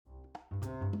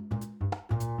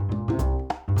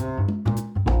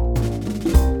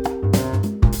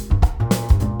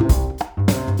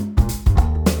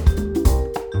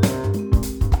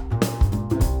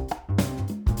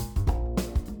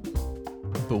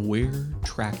Aware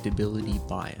tractability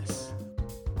bias.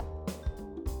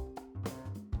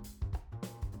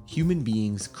 Human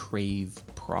beings crave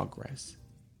progress.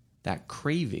 That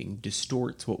craving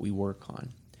distorts what we work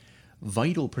on.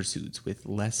 Vital pursuits with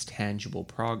less tangible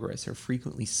progress are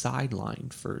frequently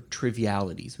sidelined for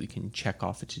trivialities we can check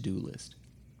off a to-do list.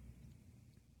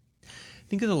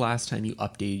 Think of the last time you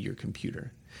updated your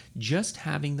computer. Just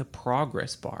having the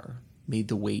progress bar made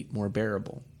the wait more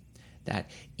bearable.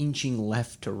 That inching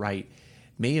left to right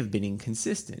may have been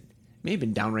inconsistent, may have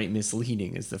been downright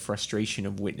misleading, as the frustration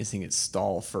of witnessing it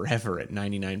stall forever at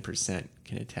 99%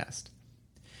 can attest.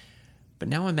 But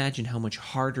now imagine how much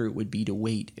harder it would be to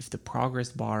wait if the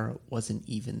progress bar wasn't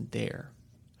even there.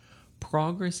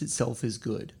 Progress itself is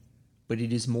good, but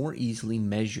it is more easily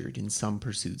measured in some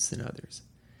pursuits than others.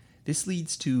 This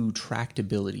leads to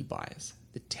tractability bias,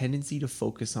 the tendency to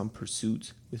focus on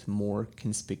pursuits with more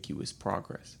conspicuous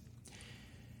progress.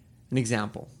 An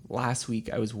example, last week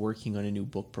I was working on a new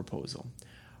book proposal.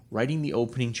 Writing the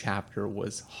opening chapter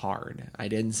was hard.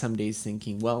 I'd end some days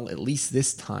thinking, well, at least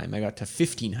this time I got to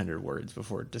 1,500 words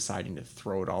before deciding to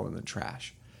throw it all in the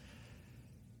trash.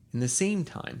 In the same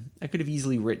time, I could have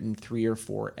easily written 3 or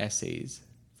 4 essays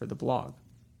for the blog.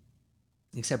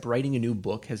 Except writing a new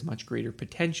book has much greater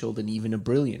potential than even a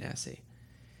brilliant essay.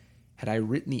 Had I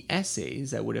written the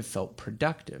essays, I would have felt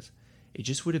productive. It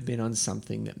just would have been on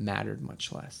something that mattered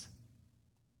much less.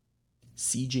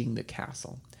 Sieging the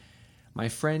castle. My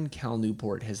friend Cal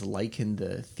Newport has likened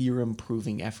the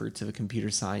theorem-proving efforts of a computer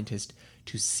scientist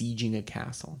to sieging a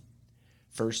castle.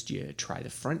 First, you try the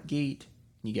front gate,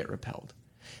 and you get repelled.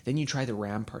 Then you try the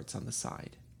ramparts on the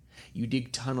side. You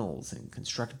dig tunnels and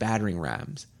construct battering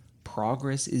rams.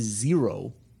 Progress is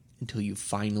 0 until you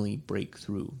finally break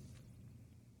through.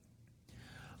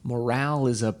 Morale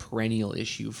is a perennial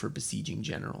issue for besieging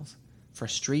generals.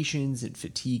 Frustrations and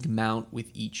fatigue mount with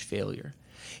each failure.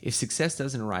 If success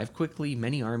doesn't arrive quickly,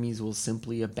 many armies will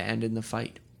simply abandon the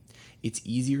fight. It's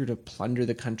easier to plunder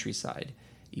the countryside,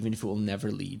 even if it will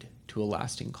never lead to a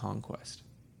lasting conquest.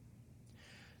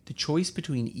 The choice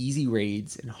between easy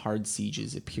raids and hard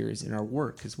sieges appears in our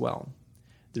work as well.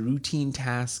 The routine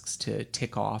tasks to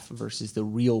tick off versus the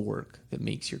real work that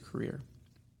makes your career.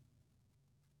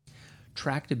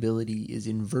 Tractability is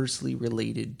inversely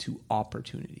related to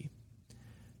opportunity.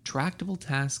 Tractable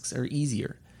tasks are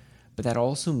easier, but that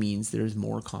also means there is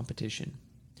more competition.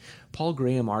 Paul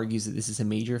Graham argues that this is a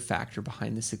major factor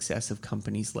behind the success of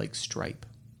companies like Stripe.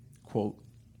 Quote,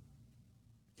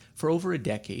 "For over a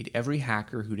decade, every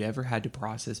hacker who'd ever had to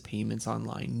process payments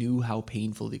online knew how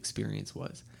painful the experience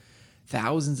was.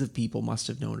 Thousands of people must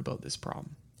have known about this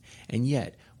problem. And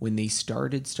yet, when they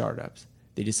started startups,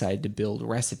 they decided to build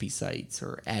recipe sites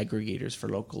or aggregators for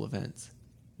local events.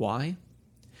 Why?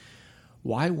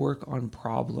 Why work on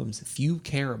problems few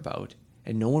care about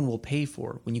and no one will pay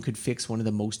for when you could fix one of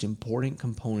the most important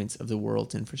components of the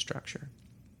world's infrastructure?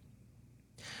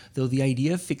 Though the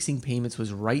idea of fixing payments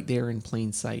was right there in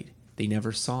plain sight, they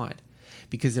never saw it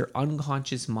because their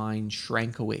unconscious mind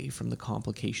shrank away from the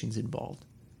complications involved.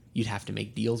 You'd have to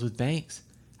make deals with banks.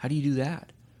 How do you do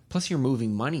that? Plus you're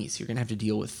moving money, so you're going to have to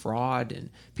deal with fraud and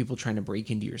people trying to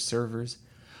break into your servers.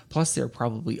 Plus there are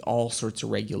probably all sorts of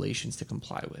regulations to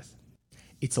comply with.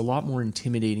 It's a lot more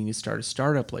intimidating to start a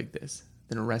startup like this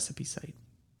than a recipe site.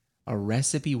 A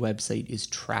recipe website is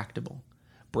tractable.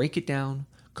 Break it down,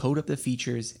 code up the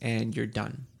features, and you're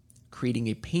done. Creating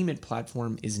a payment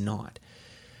platform is not.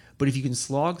 But if you can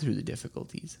slog through the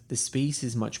difficulties, the space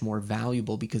is much more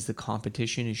valuable because the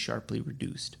competition is sharply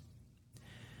reduced.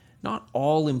 Not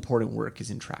all important work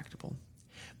is intractable,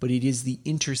 but it is the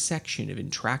intersection of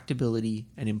intractability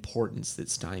and importance that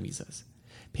stymies us.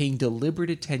 Paying deliberate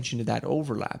attention to that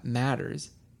overlap matters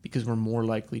because we're more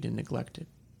likely to neglect it.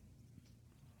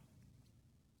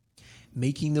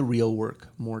 Making the real work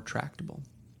more tractable.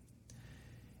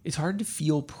 It's hard to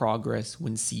feel progress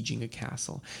when sieging a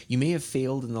castle. You may have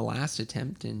failed in the last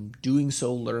attempt and doing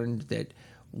so learned that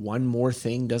one more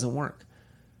thing doesn't work.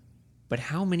 But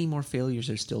how many more failures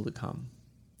are still to come?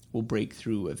 Will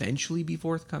breakthrough eventually be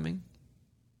forthcoming?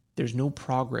 There's no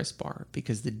progress bar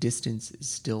because the distance is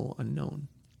still unknown.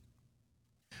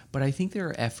 But I think there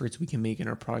are efforts we can make in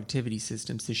our productivity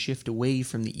systems to shift away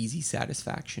from the easy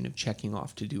satisfaction of checking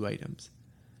off to-do items.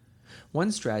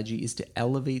 One strategy is to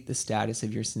elevate the status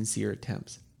of your sincere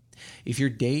attempts. If your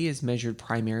day is measured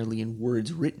primarily in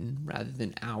words written rather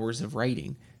than hours of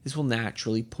writing, this will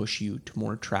naturally push you to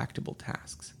more tractable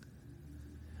tasks.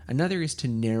 Another is to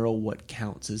narrow what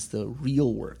counts as the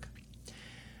real work.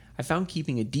 I found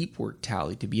keeping a deep work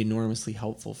tally to be enormously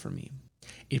helpful for me.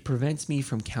 It prevents me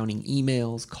from counting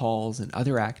emails, calls, and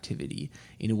other activity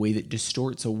in a way that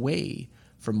distorts away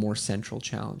from more central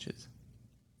challenges.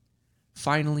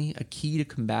 Finally, a key to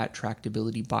combat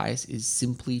tractability bias is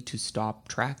simply to stop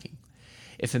tracking.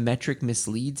 If a metric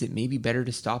misleads, it may be better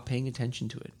to stop paying attention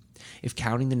to it. If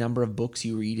counting the number of books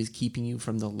you read is keeping you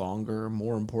from the longer,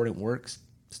 more important works,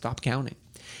 stop counting.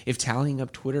 If tallying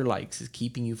up Twitter likes is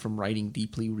keeping you from writing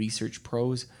deeply researched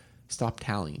prose, stop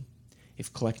tallying.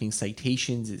 If collecting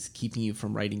citations is keeping you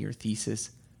from writing your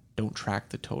thesis, don't track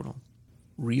the total.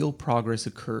 Real progress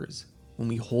occurs when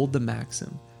we hold the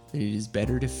maxim that it is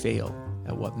better to fail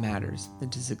at what matters than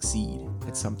to succeed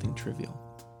at something trivial.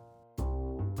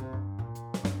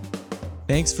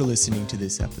 Thanks for listening to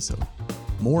this episode.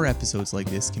 More episodes like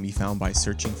this can be found by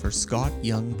searching for Scott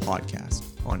Young Podcast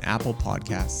on Apple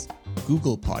Podcasts,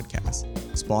 Google Podcasts,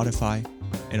 Spotify,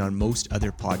 and on most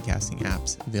other podcasting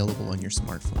apps available on your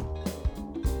smartphone.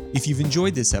 If you've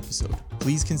enjoyed this episode,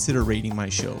 please consider rating my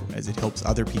show as it helps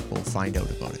other people find out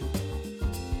about it.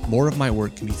 More of my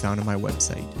work can be found on my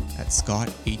website at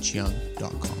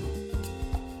scotthyoung.com.